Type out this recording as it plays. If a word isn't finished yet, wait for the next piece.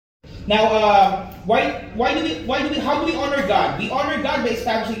Now, how do we honor God? We honor God by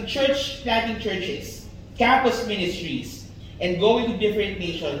establishing planting churches, campus ministries, and going to different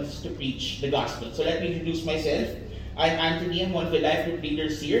nations to preach the gospel. So let me introduce myself. I'm Anthony. I'm one of the life group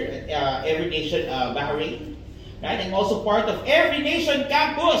leaders here at Every Nation Bahrain. Right? I'm also part of Every Nation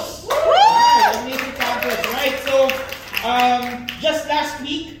Campus. Every Nation Campus, right? So, just last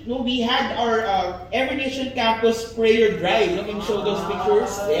week, we had our Every Nation Campus prayer drive. Let me show those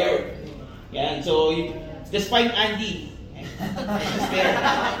pictures there. Yeah, and so just find Andy. She's there,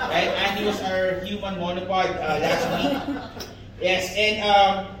 right? Andy was our human monopod last week. Yes,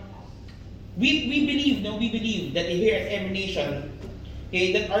 and we believe that here at Every Nation,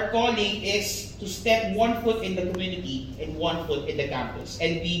 that our calling is to step one foot in the community and one foot in the campus,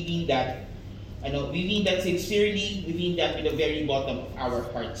 and we mean that. We mean that sincerely. We mean that with the very bottom of our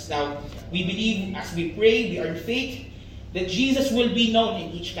hearts. Now, we believe as we pray, we are in faith that Jesus will be known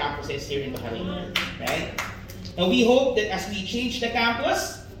in each campuses here in Bahrain, right? And we hope that as we change the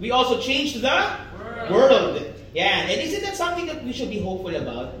campus, we also change the world. Yeah, and isn't that something that we should be hopeful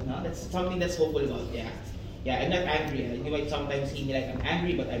about? No, that's something that's hopeful about. Yeah, I'm not angry. You might sometimes see me like I'm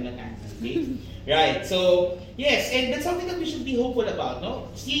angry, but I'm not angry. Okay? Right. So yes, and that's something that we should be hopeful about. No,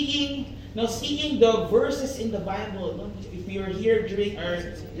 seeing the verses in the Bible. No? If we were here during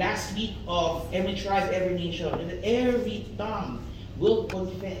our last week of Every Tribe, Every Nation, and every tongue will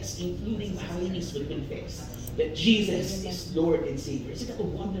confess, including Bahrainis will confess, that Jesus is Lord and Savior. Isn't that a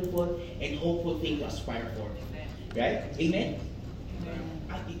wonderful and hopeful thing to aspire for? Right? Amen?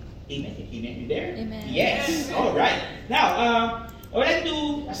 Amen. You there? Amen. Yes. All right. Now, I would like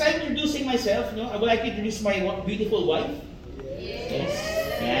to, aside introducing myself, I would like to introduce my beautiful wife. Yes.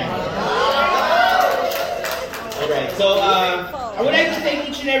 Yeah. All right. So, I would like to thank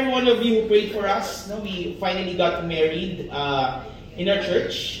each and every one of you who prayed for us. We finally got married in our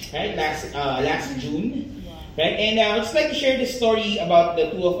church, right? Last June, right? And I'd just like to share this story about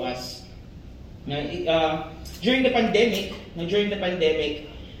the two of us. During the pandemic,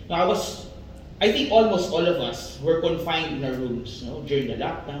 I think almost all of us were confined in our rooms during the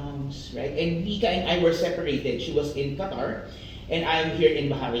lockdowns, right? And Mika and I were separated. She was in Qatar, and I'm here in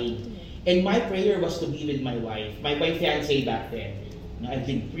Bahrain. And my prayer was to be with my wife, my fiancé back then. I've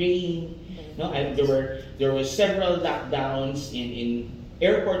been praying. There were several lockdowns. In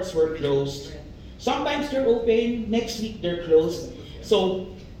airports were closed. Sometimes they're open. Next week they're closed. So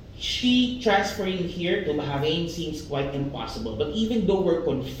she transferring here to Bahrain seems quite impossible. But even though we're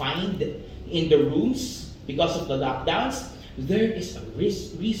confined in the rooms because of the lockdowns, there is a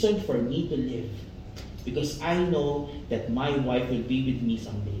reason for me to live. Because I know that my wife will be with me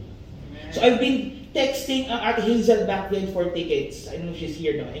someday. Amen. So I've been texting Ate Hazel back then for tickets. I don't know if she's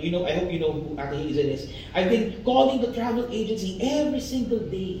here now. And I hope you know who Ate Hazel is. I've been calling the travel agency every single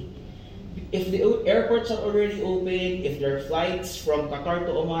day. If the airports are already open, if there are flights from Qatar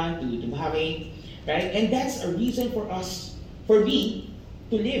to Oman to Bahrain, right? And that's a reason for me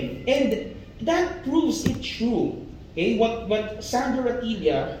to live. And that proves it true. Okay, what Sandro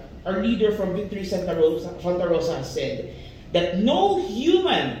Ratilla, our leader from Victory Santa Rosa has said, that no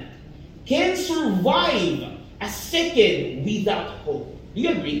human can survive a second without hope. Do you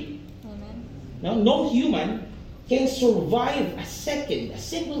agree? Amen. No human can survive a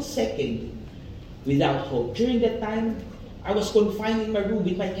single second without hope. During that time, I was confined in my room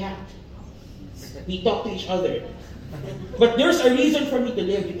with my cat. We talk to each other. But there's a reason for me to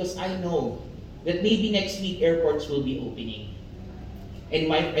live because I know that maybe next week airports will be opening. And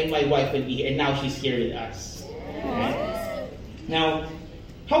my wife will be here, and now she's here with us. Right? Now,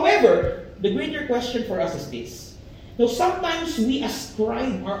 however, the greater question for us is this. Now, sometimes we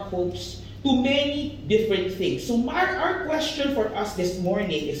ascribe our hopes to many different things. So our question for us this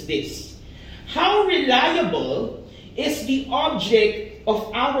morning is this. How reliable is the object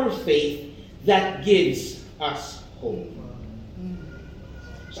of our faith that gives us hope?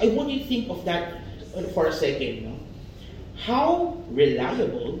 So I want you to think of that for a second. How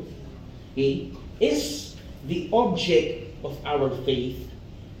reliable is the object of our faith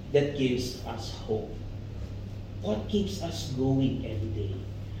that gives us hope? What keeps us going every day?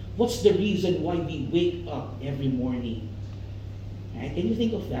 What's the reason why we wake up every morning? Right? Can you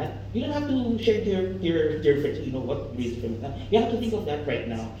think of that? You don't have to share to your friends, what reason. You have to think of that right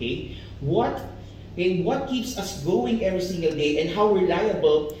now, okay? What keeps us going every single day, and how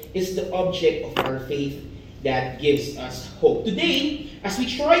reliable is the object of our faith that gives us hope? Today, as we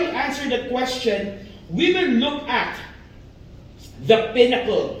try to answer that question, we will look at the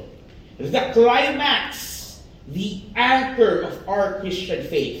pinnacle, the climax, the anchor of our Christian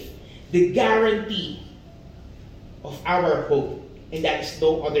faith, the guarantee of our hope. And that is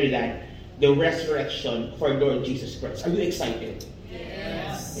no other than the resurrection of our Lord Jesus Christ. Are you excited?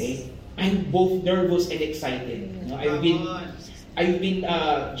 Yes. Okay? I'm both nervous and excited. I've been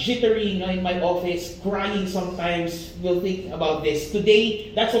jittery in my office, crying sometimes. We'll think about this.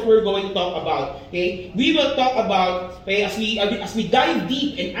 Today, that's what we're going to talk about. Okay? We will talk about, okay, as we dive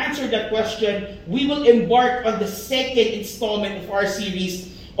deep and answer that question, we will embark on the second installment of our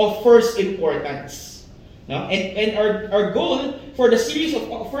series of First Importance. No? And our goal for the series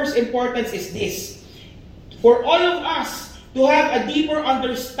of First Importance is this. For all of us to have a deeper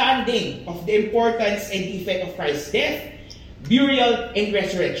understanding of the importance and the effect of Christ's death, burial, and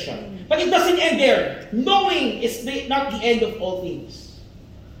resurrection. But it doesn't end there. Knowing is not the end of all things.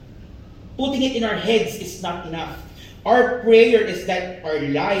 Putting it in our heads is not enough. Our prayer is that our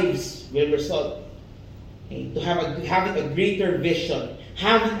lives will result to having a greater vision,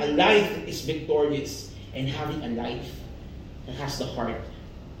 having a life that is victorious, and having a life that has the heart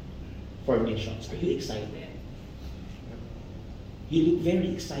for missions. Are you excited? You look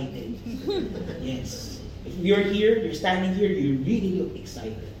very excited. Yes. If you're here, you're standing here, you really look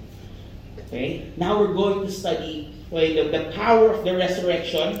excited. Okay? Now we're going to study the power of the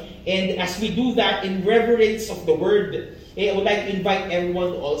resurrection. And as we do that in reverence of the Word, I would like to invite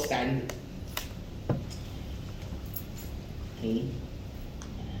everyone to all stand. Okay?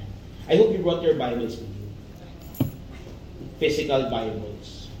 I hope you brought your Bibles with you. Physical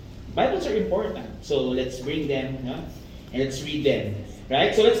Bibles. Bibles are important. So let's bring them and let's read them.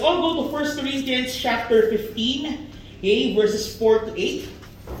 Right? So let's all go to 1 Corinthians chapter 15, okay, verses 4 to 8.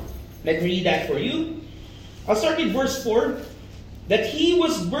 Let me read that for you. I'll start with verse 4. That he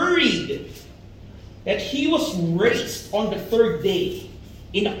was buried, that he was raised on the third day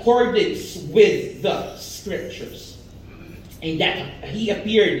in accordance with the Scriptures. And that he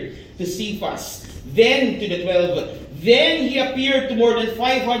appeared to Cephas, then to the 12. Then he appeared to more than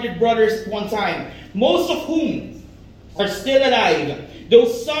 500 brothers at one time, most of whom are still alive, though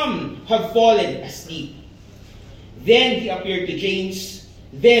some have fallen asleep. Then he appeared to James,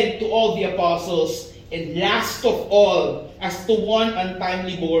 then to all the apostles, and last of all, as to one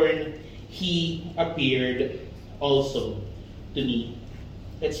untimely born, he appeared also to me.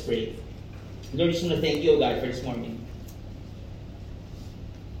 Let's pray. Lord, I just want to thank you, O God, for this morning.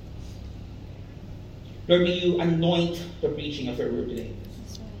 Lord, may you anoint the preaching of your word today.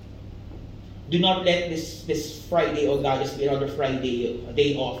 Do not let this Friday, O God, just be another Friday, a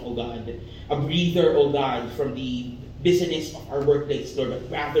day off, O God. A breather, O God, from the busyness of our workplace, Lord. But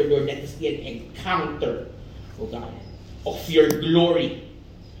rather, Lord, let this be an encounter, O God, of your glory.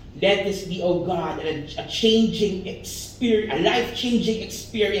 Let this be, O God, a changing experience, a life-changing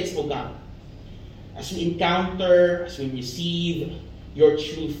experience, O God. As we encounter, as we receive your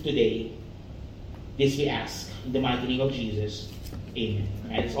truth today, this we ask in the mighty name of Jesus. Amen.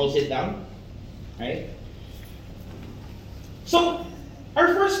 All right, let's all sit down. Right? So, our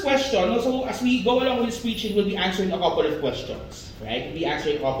first question, so as we go along with this preaching, we'll be answering a couple of questions. Right? We'll be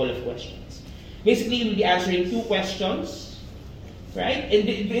answering a couple of questions. Basically, we'll be answering 2 questions. Right?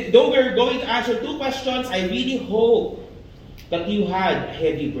 And though we're going to answer 2 questions, I really hope that you had a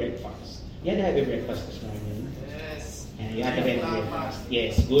heavy breakfast. You had a heavy breakfast this morning. Yes. Yeah, you had a heavy breakfast.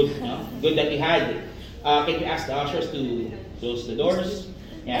 Yes, good. No? Good that you had it. Can you ask the ushers to close the doors?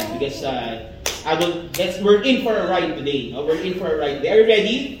 Yeah, because we're in for a ride today. No? We're in for a ride today. Are you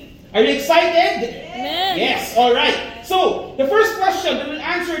ready? Are you excited? Amen. Yes, all right. So, the first question that we'll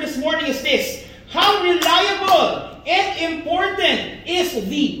answer this morning is this. How reliable and important is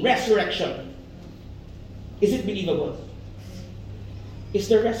the resurrection? Is it believable? Is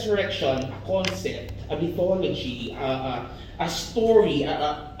the resurrection a concept, a mythology, a story,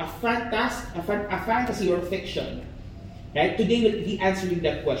 a fantasy or fiction? Right? Today we'll be answering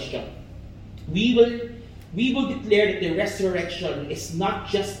that question. We will declare that the resurrection is not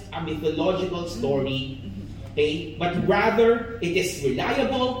just a mythological story, okay, but rather it is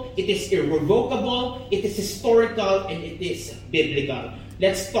reliable, it is irrevocable, it is historical, and it is biblical.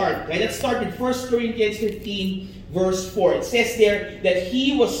 Let's start. Right? Let's start with 1 Corinthians 15, verse 4. It says there that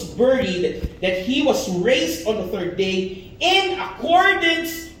he was buried, that he was raised on the third day in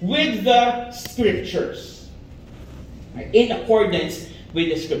accordance with the Scriptures. Right? In accordance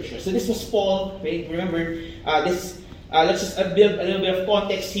with the Scriptures. So this was Paul. Right? Remember, let's just build a little bit of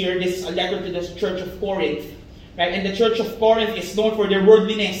context here. This is a letter to the church of Corinth. Right? And the church of Corinth is known for their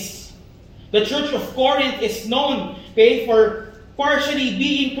worldliness. The church of Corinth is known, okay, for partially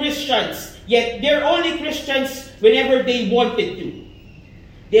being Christians, yet they're only Christians whenever they wanted to.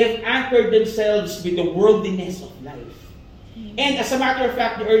 They have anchored themselves with the worldliness of life. And as a matter of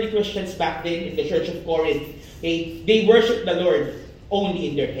fact, the early Christians back then in the church of Corinth, they worshiped the Lord only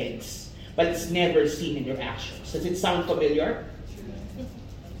in their heads, but it's never seen in their actions. Does it sound familiar?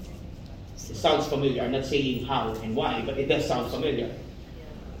 It sounds familiar. I'm not saying how and why, but it does sound familiar.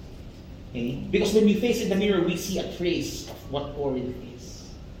 Okay? Because when we face in the mirror, we see a trace of what Corinth is.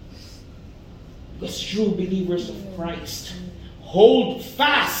 Because true believers of Christ hold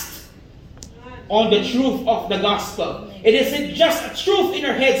fast on the truth of the gospel. It isn't just a truth in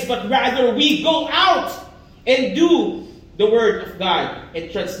our heads, but rather we go out and do the word of God.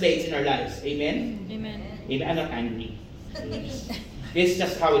 It translates in our lives. Amen? Amen. Amen. I'm not angry. This is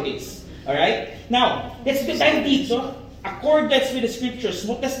just how it is. Alright? Now, let's dive deep. So, accordance with the scriptures.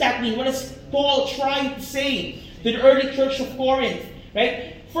 What does that mean? What is Paul trying to say to the early church of Corinth?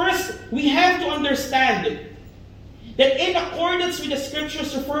 Right? First, we have to understand that in accordance with the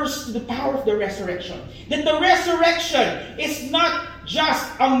scriptures refers to the power of the resurrection. That the resurrection is not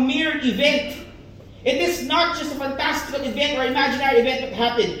just a mere event. It is not just a fantastical event or imaginary event that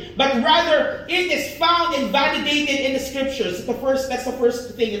happened, but rather it is found and validated in the scriptures. That's the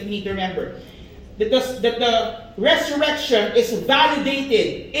first thing that we need to remember. That the resurrection is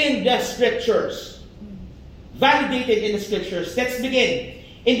validated in the scriptures. Validated in the scriptures. Let's begin.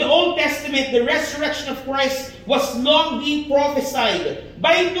 In the Old Testament, the resurrection of Christ was long being prophesied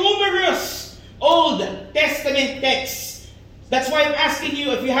by numerous Old Testament texts. That's why I'm asking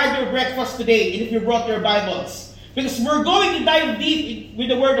you if you had your breakfast today and if you brought your Bibles. Because we're going to dive deep with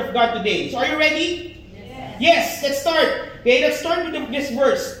the Word of God today. So are you ready? Yes, let's start. Okay, let's start with this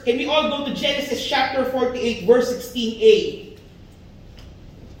verse. Can we all go to Genesis chapter 48, verse 16a?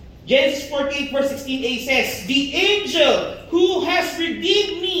 Genesis 48, verse 16a says, "The angel who has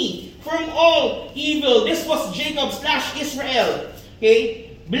redeemed me from all evil." This was Jacob / Israel.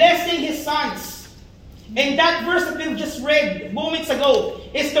 Okay, blessing his sons. And that verse that we've just read moments ago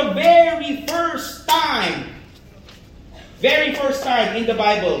is the very first time in the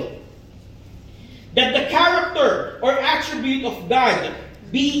Bible that the character or attribute of God,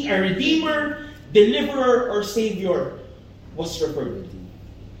 being a redeemer, deliverer, or savior, was referred to.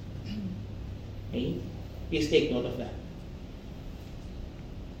 Okay? Please take note of that.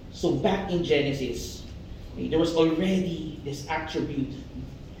 So back in Genesis, okay, there was already this attribute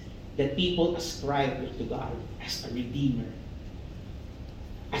that people ascribe to God as a redeemer,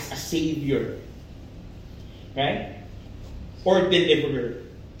 as a savior, right? Or deliverer.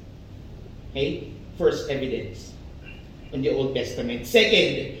 Okay? First evidence in the Old Testament.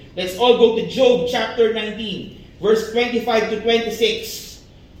 Second, let's all go to Job chapter 19, verse 25 to 26.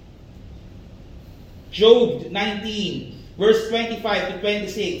 Job 19, verse 25 to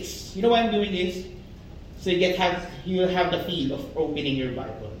 26. You know why I'm doing this? So you will have the feel of opening your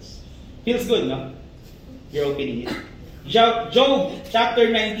Bibles. Feels good, no? You're opening it. Job chapter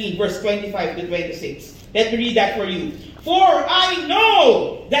 19, verse 25 to 26. Let me read that for you. "For I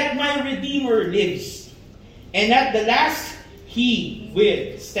know that my Redeemer lives, and at the last he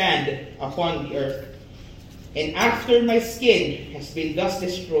will stand upon the earth. And after my skin has been thus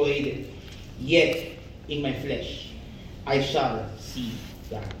destroyed, yet in my flesh I shall see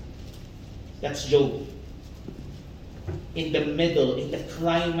God." That's Job. In the middle, in the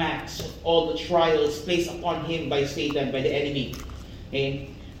climax of all the trials placed upon him by Satan, by the enemy. Okay?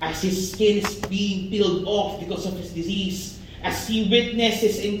 As his skin is being peeled off because of his disease, as he witnessed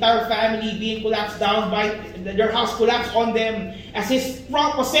his entire family being collapsed down by their house collapsed on them, as his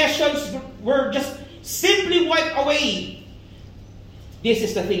possessions were just simply wiped away. This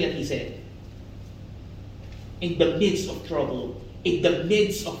is the thing that he said. In the midst of trouble, in the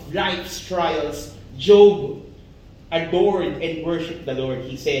midst of life's trials, Job adored and worshipped the Lord.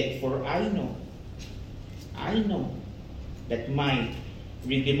 He said, "For I know that my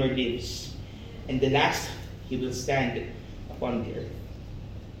Redeemer lives, and the last he will stand upon the earth."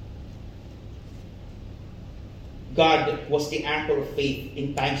 God was the anchor of faith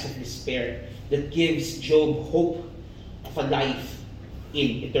in times of despair that gives Job hope of a life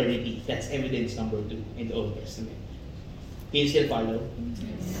in eternity. That's evidence number 2 in the Old Testament. Can you still follow?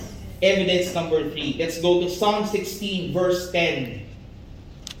 Yes. Evidence number 3. Let's go to Psalm 16, verse 10.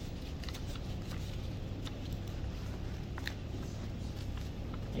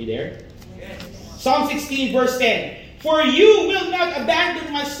 Are you there? Yes. Psalm 16, verse 10. "For you will not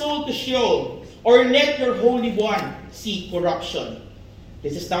abandon my soul to Sheol, or let your Holy One see corruption."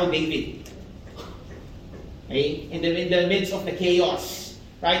 This is now David. Okay? In the midst of the chaos.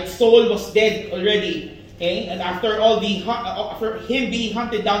 Right? Saul was dead already. Okay? And after him being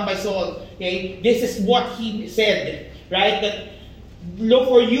hunted down by Saul, okay, this is what he said, right? That, "Look,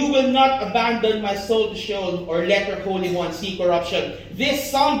 for you will not abandon my soul to Sheol, or let your Holy One see corruption."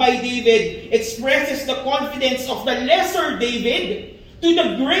 This psalm by David expresses the confidence of the lesser David to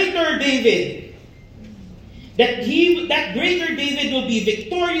the greater David. That greater David will be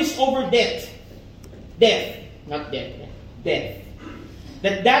victorious over death. Not death. Death.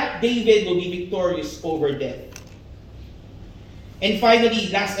 That David will be victorious over death. And finally,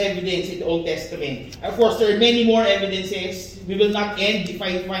 last evidence in the Old Testament. Of course, there are many more evidences. We will not end if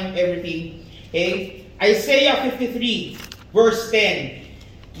I find everything. Okay? Isaiah 53, verse 10.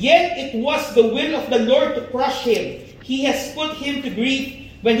 Yet it was the will of the Lord to crush him. He has put him to grief.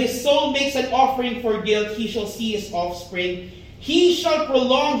 When his soul makes an offering for guilt, he shall see his offspring. He shall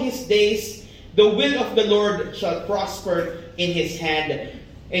prolong his days. The will of the Lord shall prosper in his hand.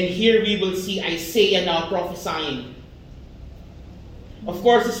 And here we will see Isaiah now prophesying. Of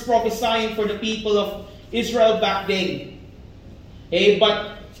course, he's prophesying for the people of Israel back then. Okay,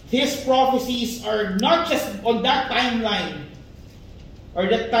 but his prophecies are not just on that timeline or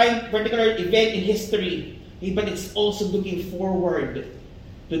that particular event in history, but it's also looking forward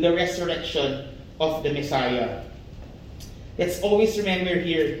to the resurrection of the Messiah. Let's always remember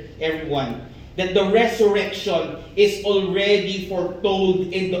here, everyone, that the resurrection is already foretold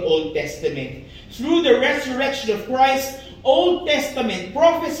in the Old Testament. Through the resurrection of Christ, Old Testament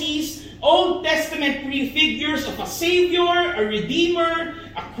prophecies, Old Testament prefigures of a Savior, a Redeemer,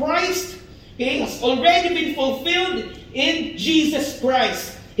 a Christ, has already been fulfilled in Jesus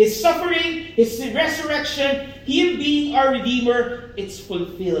Christ. His suffering, His resurrection, Him being our Redeemer, it's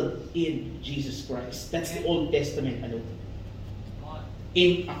fulfilled in Jesus Christ. That's the Old Testament alone.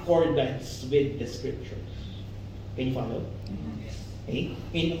 In accordance with the Scriptures. Can you follow? Okay?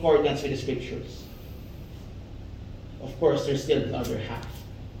 In accordance with the Scriptures. Of course, there's still the other half.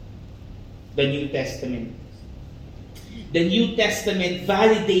 The New Testament. The New Testament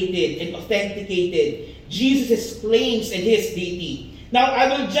validated and authenticated Jesus' claims and His deity. Now, I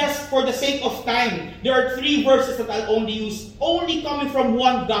will just, for the sake of time, there are 3 verses that I'll only use, only coming from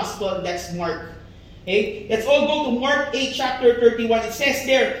one gospel, and that's Mark. Okay? Let's all go to Mark 8, chapter 31. It says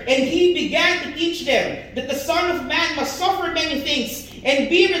there, and He began to teach them that the Son of Man must suffer many things and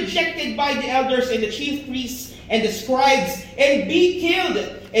be rejected by the elders and the chief priests and the scribes and be killed.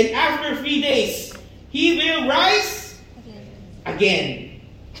 And after 3 days, He will rise again.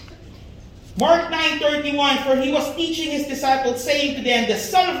 Mark 9:31, for He was teaching His disciples, saying to them, the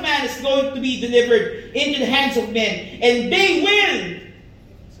Son of Man is going to be delivered into the hands of men, and they will,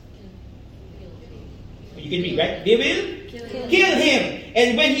 you can read, right? They will kill Him.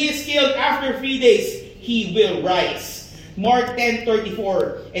 And when He is killed, after 3 days, He will rise. Mark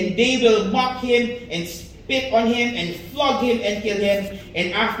 10:34, and they will mock Him and spit on Him and flog Him and kill Him,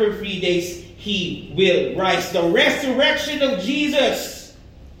 and after 3 days, He will rise. The resurrection of Jesus.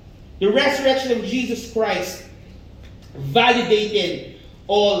 The resurrection of Jesus Christ validated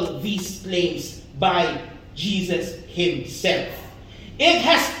all these claims by Jesus Himself. It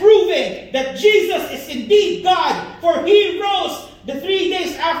has proven that Jesus is indeed God, for He rose the 3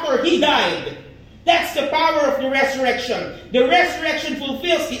 days after He died. That's the power of the resurrection. The resurrection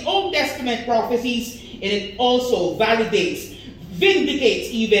fulfills the Old Testament prophecies, and it also validates, vindicates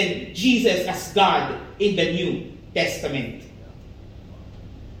even Jesus as God in the New Testament.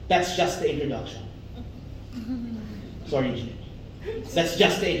 That's just the introduction. Sorry, that's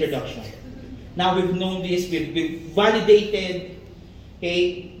just the introduction. Now we've known this, we've validated,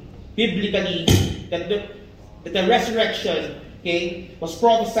 biblically, that the resurrection, was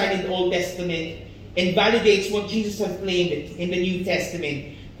prophesied in the Old Testament and validates what Jesus has claimed in the New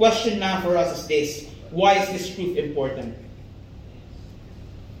Testament. Question now for us is this: why is this truth important?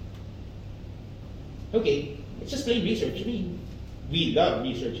 Okay, it's just plain research. I mean, we love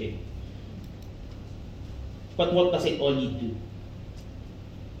researching. But what does it all lead to?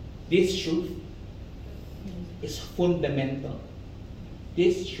 This truth is fundamental.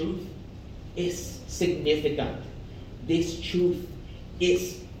 This truth is significant. This truth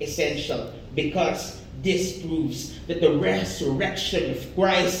is essential, because this proves that the resurrection of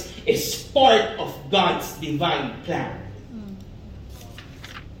Christ is part of God's divine plan.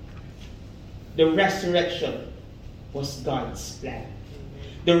 The resurrection was God's plan.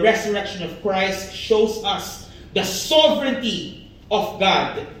 The resurrection of Christ shows us the sovereignty of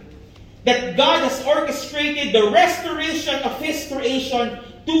God. That God has orchestrated the restoration of His creation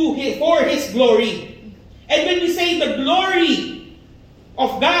for His glory. And when we say the glory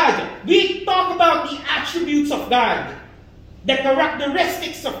of God, we talk about the attributes of God, the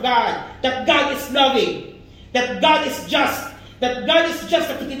characteristics of God, that God is loving, that God is just,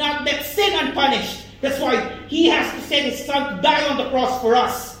 that He cannot let sin unpunished. That's why He has to send His Son to die on the cross for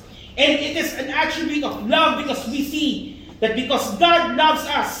us. And it is an attribute of love, because we see that because God loves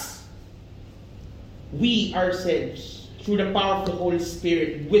us, we ourselves through the power of the Holy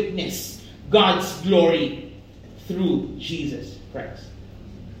Spirit, witness God's glory through Jesus Christ.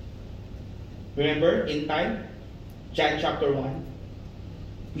 Remember, in time, John chapter 1,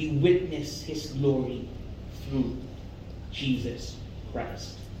 we witness His glory through Jesus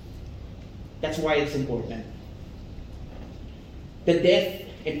Christ. That's why it's important. The death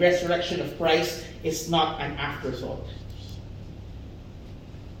and resurrection of Christ is not an afterthought.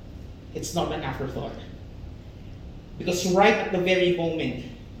 It's not an afterthought. Because right at the very moment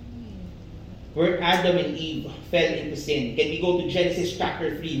where Adam and Eve fell into sin, can we go to Genesis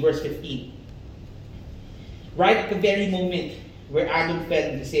chapter 3, verse 15? Right at the very moment where Adam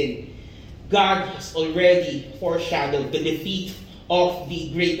fell into sin, God has already foreshadowed the defeat of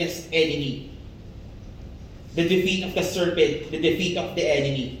the greatest enemy. The defeat of the serpent, the defeat of the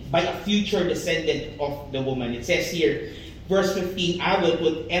enemy, by a future descendant of the woman. It says here, verse 15, I will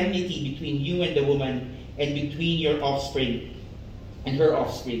put enmity between you and the woman, and between your offspring and her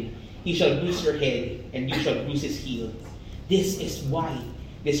offspring. He shall bruise your head, and you shall bruise his heel. This is why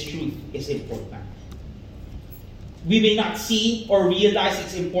this truth is important. We may not see or realize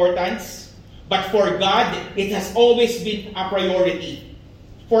its importance, but for God, it has always been a priority.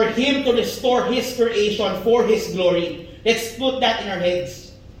 For Him to restore His creation for His glory. Let's put that in our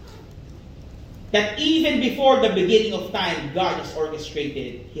heads. That even before the beginning of time, God has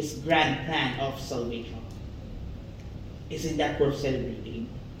orchestrated His grand plan of salvation. Isn't that worth celebrating?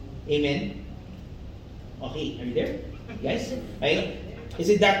 Amen? Okay, are you there? Guys? Right?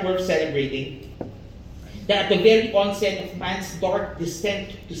 Isn't that worth celebrating? That at the very onset of man's dark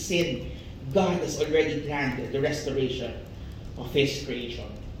descent to sin, God has already planned the restoration of His creation.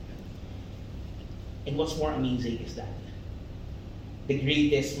 And what's more amazing is that the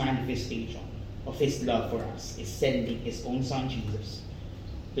greatest manifestation of His love for us is sending His own Son Jesus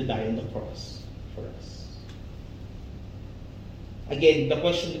to die on the cross for us. Again, the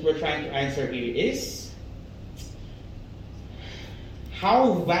question that we're trying to answer here is,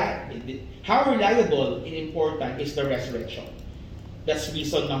 how reliable and important is the resurrection? That's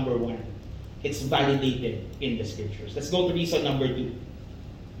reason number 1. It's validated in the scriptures. Let's go to reason number 2.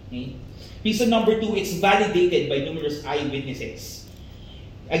 Okay? Reason number 2, it's validated by numerous eyewitnesses.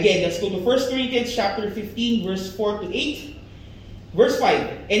 Again, let's go to 1 Corinthians chapter 15, verse 4 to 8. Verse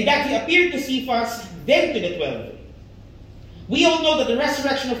 5, and that He appeared to Cephas, then to the 12. We all know that the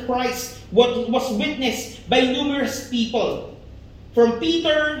resurrection of Christ was witnessed by numerous people, from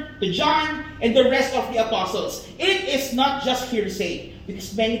Peter to John and the rest of the apostles. It is not just hearsay,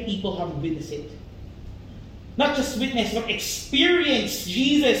 because many people have witnessed it. Not just witnessed, but experienced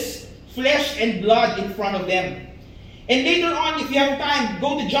Jesus, flesh and blood in front of them. And later on, if you have time,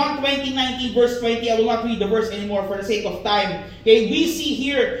 go to John 20:19, verse 20. I will not read the verse anymore for the sake of time. Okay, we see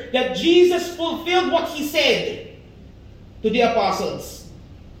here that Jesus fulfilled what He said to the apostles,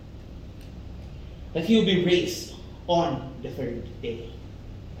 that He will be raised on the third day.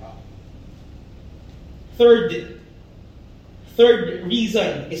 Third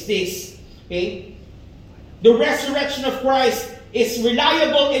reason is this. Okay? The resurrection of Christ is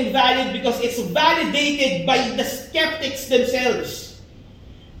reliable and valid because it's validated by the skeptics themselves.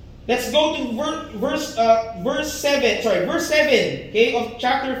 Let's go to verse 7, okay, of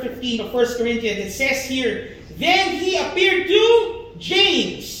chapter 15 of 1 Corinthians. It says here, then He appeared to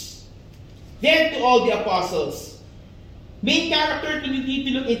James, then to all the apostles. Main character we need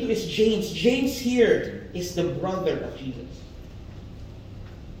to look into is James. James here is the brother of Jesus.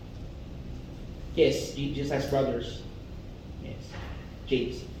 Yes, Jesus has brothers. Yes.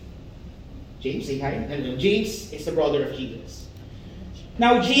 James. James, say hi. No. James is the brother of Jesus.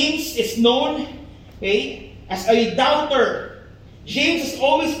 Now, James is known, okay, as a doubter. James has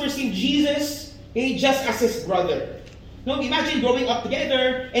always perceived Jesus, okay, just as his brother. Now, imagine growing up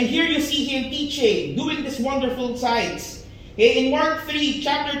together, and here you see him teaching, doing these wonderful signs. Okay, in Mark 3,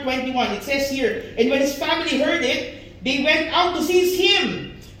 chapter 21, it says here, and when his family heard it, they went out to seize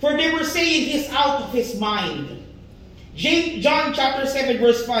him, for they were saying he's out of his mind. John chapter 7,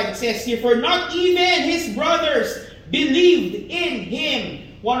 verse 5, it says here, for not even his brothers believed in him.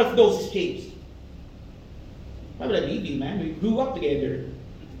 One of those is James. Why would I believe you, man? We grew up together.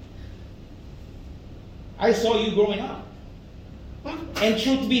 I saw you growing up. And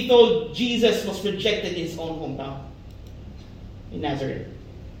truth be told, Jesus was rejected in his own hometown, in Nazareth.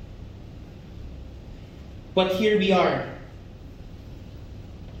 But here we are.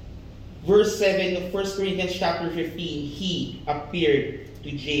 Verse 7 of 1 Corinthians chapter 15, He appeared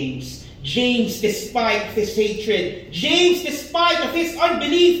to James. James, despite his hatred, James, despite of his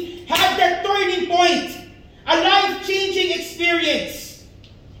unbelief, had that turning point. A life-changing experience.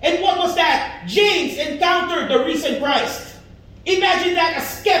 And what was that? James encountered the risen Christ. Imagine that, a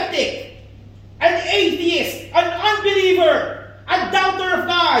skeptic, an atheist, an unbeliever, a doubter of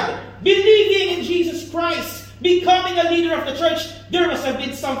God, believing in Jesus Christ, becoming a leader of the church. There must have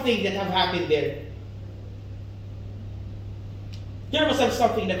been something that have happened there. There must have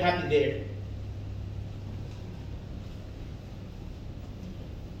something that happened there.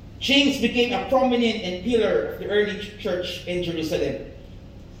 James became a prominent and pillar of the early church in Jerusalem.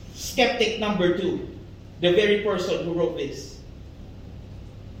 Skeptic number 2, the very person who wrote this,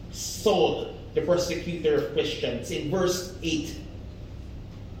 Saul, the persecutor of Christians. In verse 8,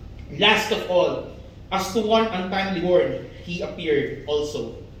 last of all, as to one untimely born, he appeared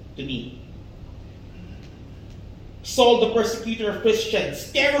also to me. Saul, the persecutor of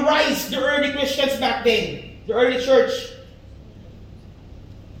Christians, terrorized the early Christians back then, the early church.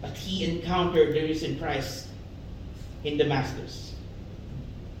 But he encountered the risen Christ in Damascus.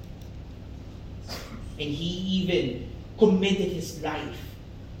 And he even committed his life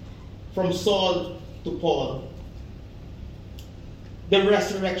from Saul to Paul. The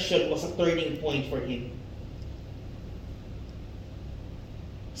resurrection was a turning point for him.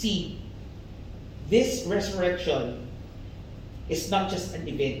 See, this resurrection is not just an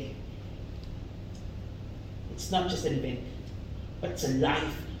event. It's not just an event, but it's a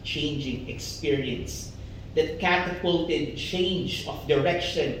life-changing experience that catapulted change of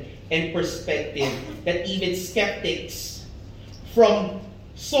direction and perspective that even skeptics, from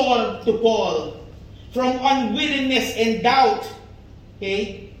Saul to Paul, from unwillingness and doubt,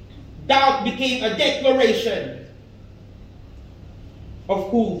 doubt became a declaration of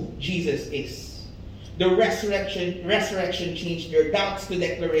who Jesus is. The resurrection changed their doubts to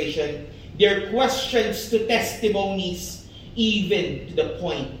declaration, their questions to testimonies, even to the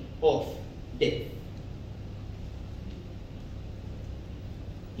point of death.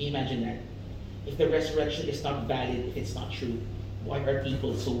 Can you imagine that? If the resurrection is not valid, if it's not true, why are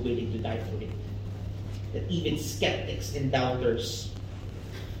people so willing to die for it? That even skeptics and doubters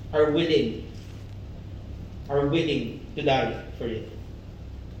are willing to die for it.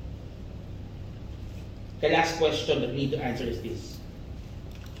 The last question that we need to answer is this.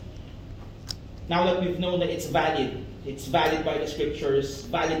 Now that we've known that it's valid by the scriptures,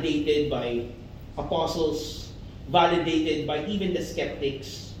 validated by apostles, validated by even the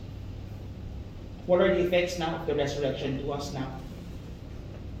skeptics, what are the effects now of the resurrection to us now?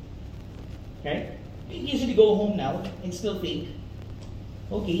 Right? We usually go home now and still think,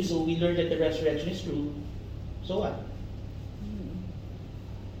 okay, so we learned that the resurrection is true. So what?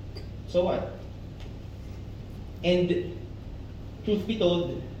 So what? And truth be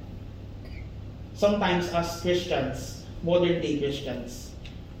told, sometimes as Christians, modern day Christians,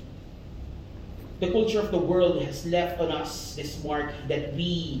 the culture of the world has left on us this mark that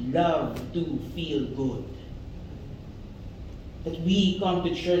we love to feel good. That we come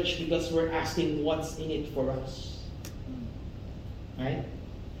to church because we're asking what's in it for us. Right?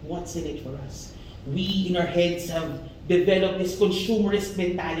 What's in it for us? We in our heads have developed this consumerist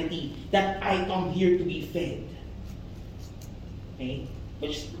mentality that I come here to be fed. Okay?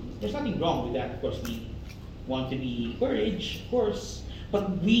 Which, there's nothing wrong with that. Of course, we want to be encouraged, of course.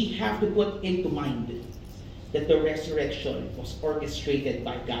 But we have to put into mind that the resurrection was orchestrated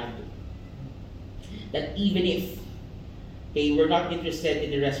by God. That even if we're not interested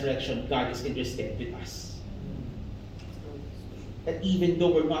in the resurrection, God is interested with us. That even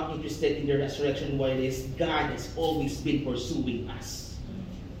though we're not interested in the resurrection, what it is, God has always been pursuing us.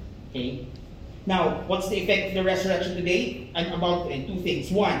 Okay? Now, what's the effect of the resurrection today? I'm about to end two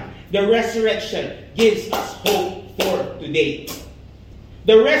things. One, the resurrection gives us hope for today.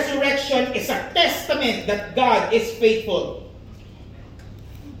 The resurrection is a testament that God is faithful.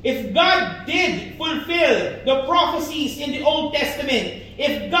 If God did fulfill the prophecies in the Old Testament,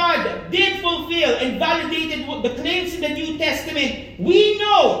 if God did fulfill and validated the claims in the New Testament, we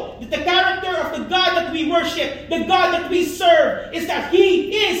know that the character of the God that we worship, the God that we serve, is that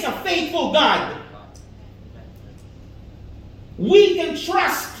He is a faithful God. We can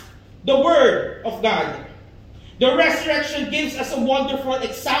trust the Word of God. The resurrection gives us a wonderful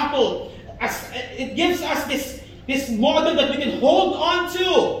example. It gives us this model that we can hold on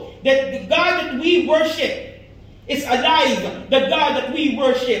to. That the God that we worship is alive. The God that we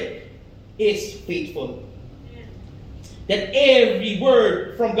worship is faithful. That every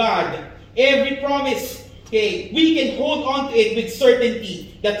word from God, every promise, we can hold on to it with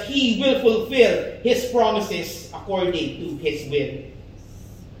certainty that He will fulfill His promises according to His will.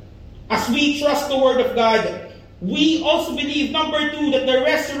 As we trust the Word of God, we also believe, number two, that the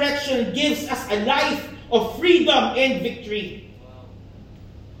resurrection gives us a life of freedom and victory.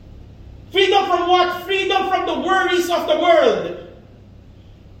 Freedom from what? Freedom from the worries of the world.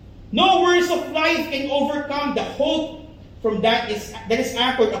 No worries of life can overcome the hope from that is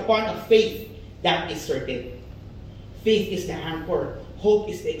anchored upon a faith that is certain. Faith is the anchor. Hope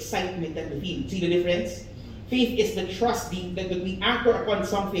is the excitement that we feel. See the difference? Faith is the trust that we anchor upon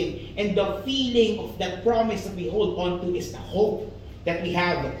something, and the feeling of that promise that we hold on to is the hope that we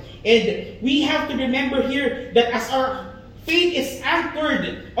have. And we have to remember here that as our faith is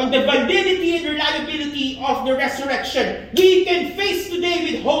anchored on the validity and reliability of the resurrection, we can face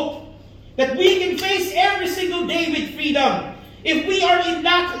today with hope. That we can face every single day with freedom. If we are in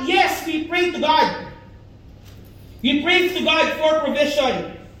lack, yes, we pray to God. We pray to God for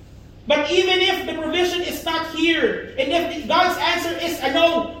provision. But even if the provision is not here, and if God's answer is a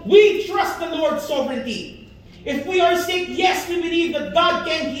no, we trust the Lord's sovereignty. If we are sick, yes, we believe that God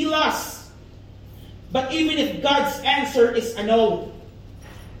can heal us. But even if God's answer is a no,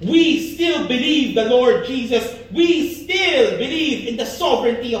 we still believe the Lord Jesus. We still believe in the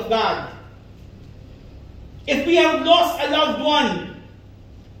sovereignty of God. If we have lost a loved one,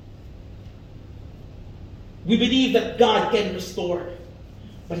 we believe that God can restore.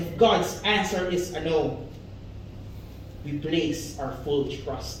 But if God's answer is a no, we place our full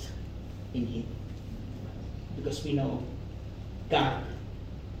trust in Him. Because we know God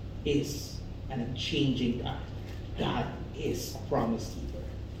is an unchanging God. God is a promise keeper.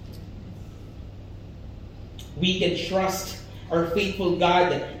 We can trust our faithful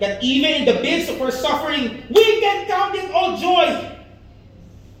God that even in the midst of our suffering, we can count it all joy.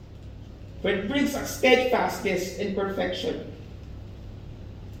 For it brings us steadfastness and perfection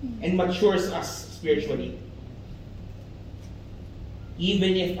and matures us spiritually.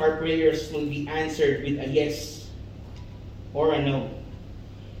 Even if our prayers will be answered with a yes or a no,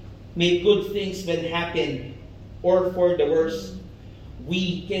 may good things will happen or for the worse,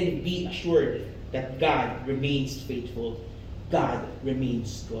 we can be assured that God remains faithful. God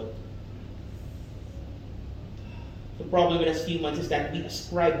remains good. The problem with us humans is that we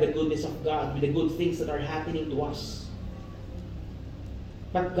ascribe the goodness of God with the good things that are happening to us.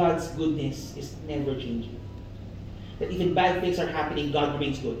 But God's goodness is never changing. That even bad things are happening, God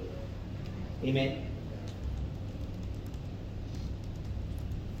remains good. Amen?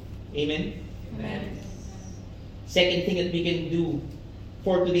 Amen? Amen. Second thing that we can do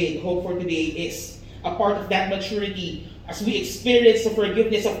for today, hope for today, is a part of that maturity. As we experience the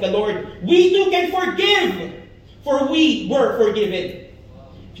forgiveness of the Lord, we too can forgive, for we were forgiven.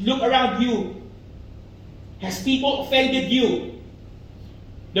 If you look around you, has people offended you?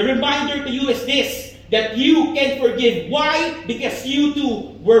 The reminder to you is this, that you can forgive. Why? Because you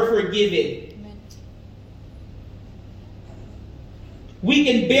too were forgiven. Amen. We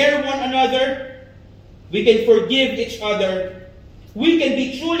can bear one another. We can forgive each other. We can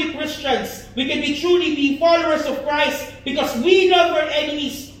be truly Christians. We can be truly followers of Christ because we love our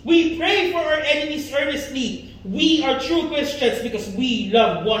enemies. We pray for our enemies earnestly. We are true Christians because we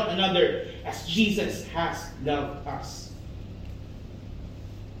love one another as Jesus has loved us.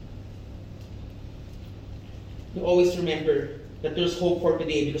 We always remember that there's hope for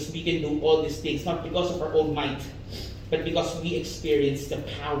today because we can do all these things, not because of our own might, but because we experience the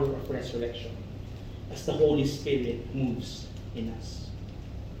power of resurrection as the Holy Spirit moves in us.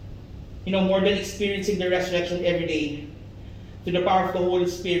 You know, more than experiencing the resurrection every day, through the power of the Holy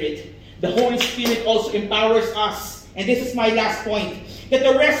Spirit also empowers us. And this is my last point, that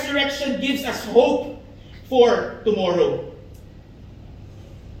the resurrection gives us hope for tomorrow.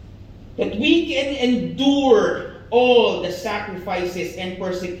 That we can endure all the sacrifices and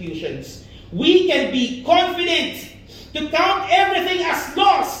persecutions. We can be confident to count everything as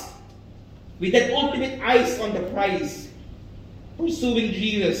lost with that ultimate eyes on the prize, pursuing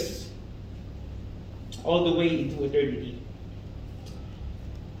Jesus all the way into eternity.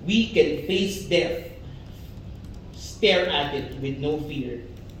 We can face death, stare at it with no fear,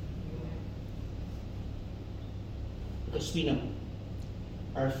 because we know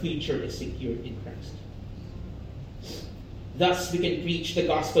our future is secured in Christ. Thus, we can preach the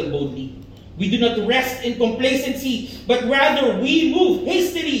gospel boldly. We do not rest in complacency, but rather we move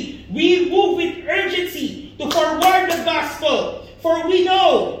hastily. We move with urgency to forward the gospel. For we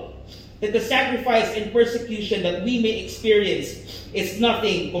know that the sacrifice and persecution that we may experience is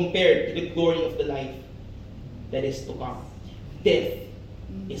nothing compared to the glory of the life that is to come. Death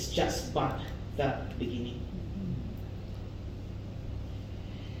is just but the beginning.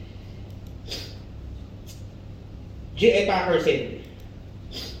 J.A. Packer said,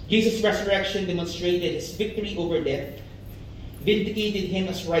 Jesus' resurrection demonstrated his victory over death, vindicated him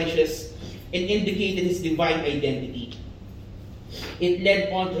as righteous, and indicated his divine identity. It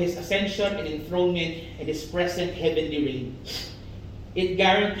led on to his ascension and enthronement and his present heavenly reign. It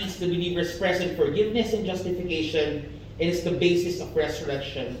guarantees the believer's present forgiveness and justification, and is the basis of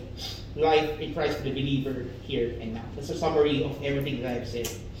resurrection, life in Christ for the believer here and now. That's a summary of everything that I've said.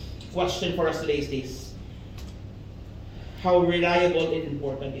 Question for us today is this: how reliable and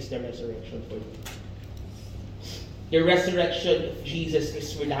important is the resurrection for you? The resurrection of Jesus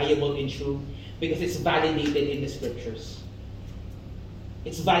is reliable and true because it's validated in the scriptures.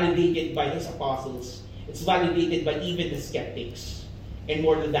 It's validated by his apostles. It's validated by even the skeptics. And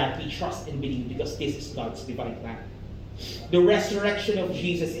more than that, we trust and believe because this is God's divine plan. The resurrection of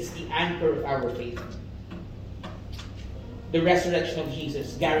Jesus is the anchor of our faith. The resurrection of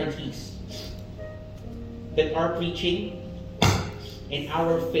Jesus guarantees that our preaching and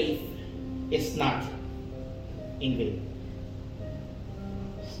our faith is not in vain.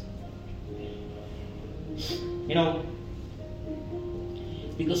 You know,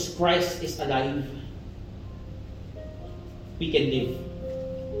 because Christ is alive, we can live.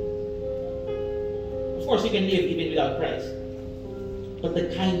 Of course, we can live even without Christ. But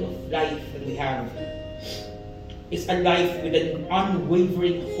the kind of life that we have is a life with an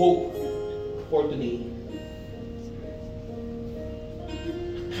unwavering hope for today. A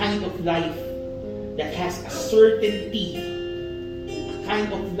kind of life that has a certainty. A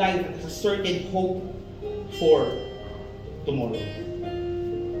kind of life that has a certain hope for tomorrow.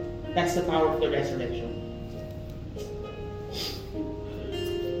 That's the power of the resurrection.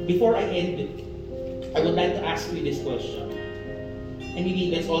 Before I end, I would like to ask you this question. And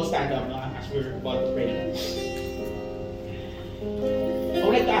maybe let's all stand up as we're about to pray. I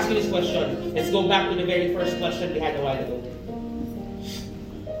would like to ask you this question. Let's go back to the very first question we had a while ago.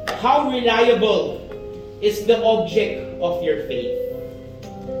 How reliable is the object of your faith?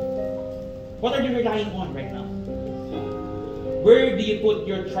 What are you relying on right now? Where do you put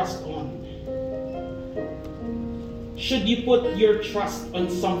your trust on? Should you put your trust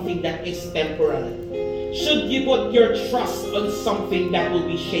on something that is temporal? Should you put your trust on something that will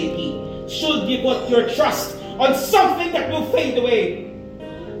be shaky? Should you put your trust on something that will fade away?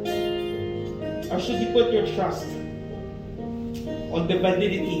 Or should you put your trust on the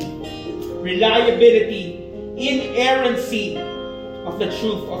validity, reliability, inerrancy of the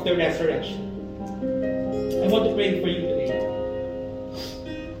truth of the resurrection? I want to pray for you today.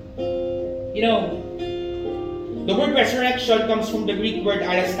 You know, the word resurrection comes from the Greek word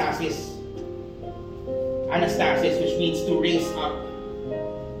anastasis. Anastasis, which means to raise up.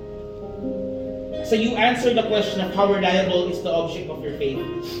 So you answer the question of how reliable is the object of your faith.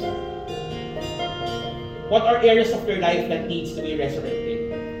 What are areas of your life that needs to be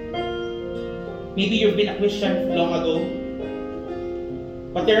resurrected? Maybe you've been a Christian long ago,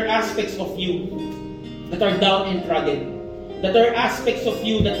 but there are aspects of you that are down and trodden. That there are aspects of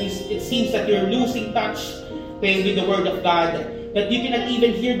you that it seems that you're losing touch with the Word of God, that you cannot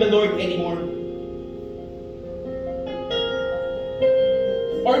even hear the Lord anymore.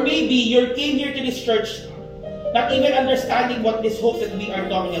 Or maybe you came here to this church not even understanding what this hope that we are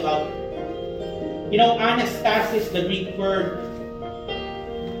talking about. You know, anastasis, the Greek word,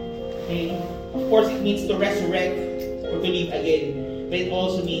 okay, of course it means to resurrect or to live again, but it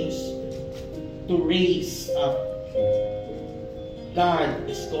also means to raise up. God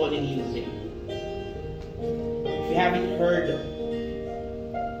is calling you today. If you haven't heard of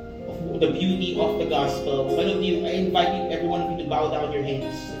the beauty of the gospel, I invite you, every one of you, to bow down your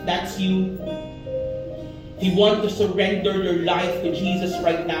heads. If that's you, if you want to surrender your life to Jesus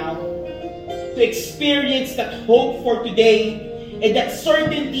right now, to experience that hope for today and that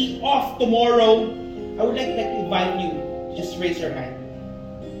certainty of tomorrow, I would like to invite you to just raise your hand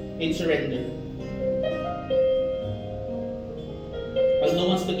in surrender. While no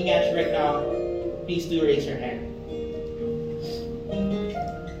one's looking at you right now, please do raise your hand.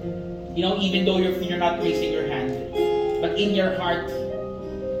 You know, even though you're not raising your hand, but in your heart,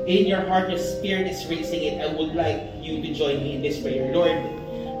 your spirit is raising it. I would like you to join me in this prayer. Lord,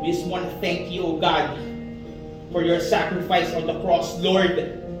 we just want to thank you, O God, for your sacrifice on the cross. Lord,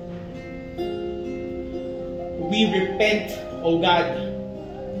 we repent, O God.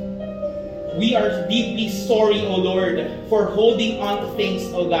 We are deeply sorry, O Lord, for holding on to things,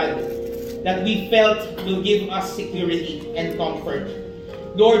 O God, that we felt will give us security and comfort.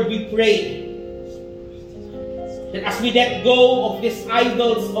 Lord, we pray that as we let go of these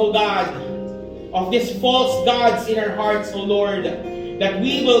idols, O God, of these false gods in our hearts, O Lord, that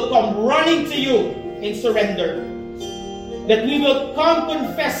we will come running to you in surrender. That we will come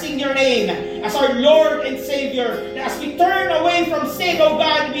confessing your name as our Lord and Savior. That as we turn away from sin, O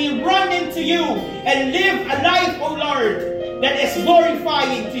God, we run into you and live a life, O Lord, that is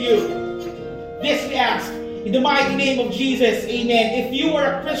glorifying to you. This we ask in the mighty name of Jesus. Amen. If you were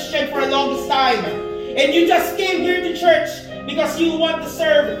a Christian for a longest time and you just came here to church because you want to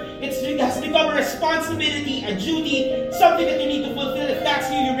serve, it has become a responsibility, a duty, something that you need to fulfill. If that's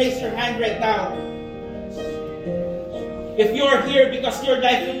you raise your hand right now. If you're here because your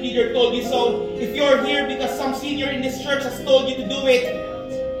life group leader told you so, if you're here because some senior in this church has told you to do it,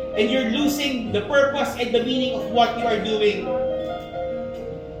 and you're losing the purpose and the meaning of what you are doing,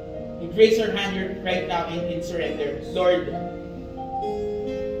 you raise your hand right now in surrender. Lord,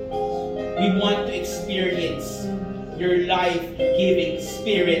 we want to experience your life-giving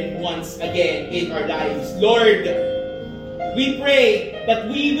spirit once again in our lives. Lord, we pray that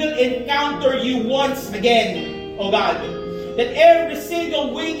we will encounter you once again, oh God. That every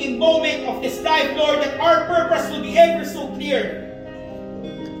single waking moment of this life, Lord, that our purpose will be ever so clear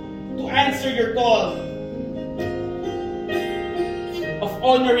to answer your call of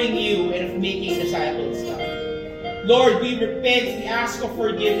honoring you and of making disciples, God. Lord, we repent, we ask for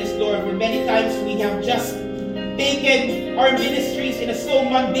forgiveness, Lord, for many times we have just taken our ministries in a so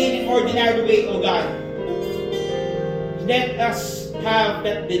mundane and ordinary way, oh God. Let us have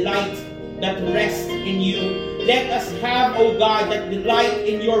that delight, that rest in you. Let us have, oh God, that delight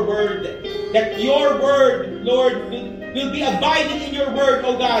in your word. That your word, Lord, will be abiding in your word,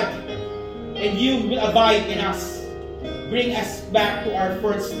 oh God. And you will abide in us. Bring us back to our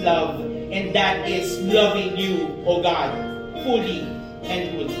first love. And that is loving you, oh God, fully and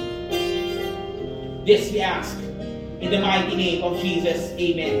fully. This we ask in the mighty name of Jesus.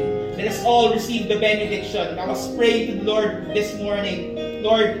 Amen. Let us all receive the benediction. I was praying to the Lord this morning.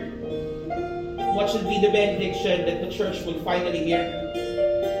 Lord, what should be the benediction that the church will finally hear?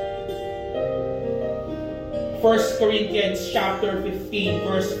 1 Corinthians chapter 15,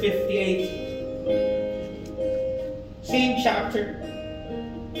 verse 58. Same chapter.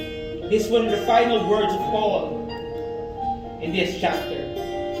 This one of the final words of Paul in this chapter.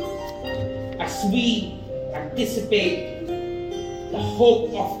 As we anticipate the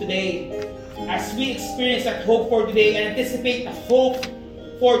hope of today, as we experience that hope for today and anticipate the hope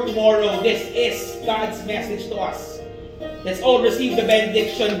for tomorrow, this is God's message to us. Let's all receive the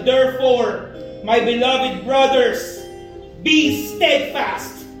benediction. Therefore, my beloved brothers, be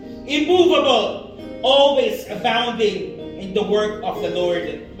steadfast, immovable, always abounding in the work of the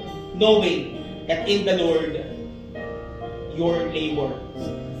Lord, knowing that in the Lord your labor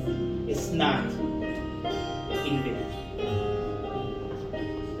is not in vain.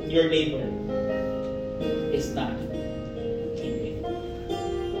 Your labor is not in vain.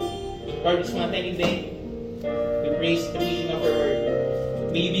 Lord, we just want to thank you today. We praise the reading of your word.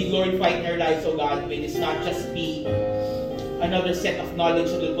 May you be glorified in our lives, O God. May this not just be another set of knowledge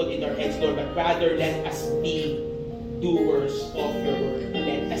that we'll put in our heads, Lord, but rather let us be doers of your word.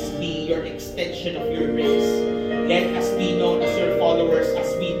 Let us be your extension of your grace. Let us be known as your followers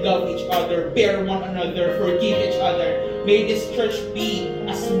as we love each other, bear one another, forgive each other. May this church be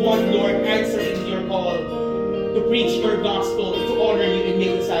as one, Lord, answering your call to preach your gospel, to honor you and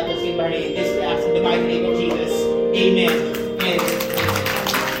make disciples in Bahrain. This we ask in the mighty name of Jesus. Amen. And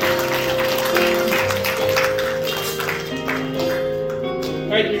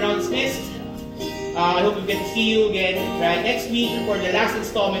alright, we're now dismissed. I hope we get to see you again next week for the last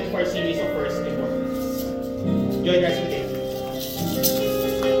installment of our series of First Importance. Enjoy the rest of the day.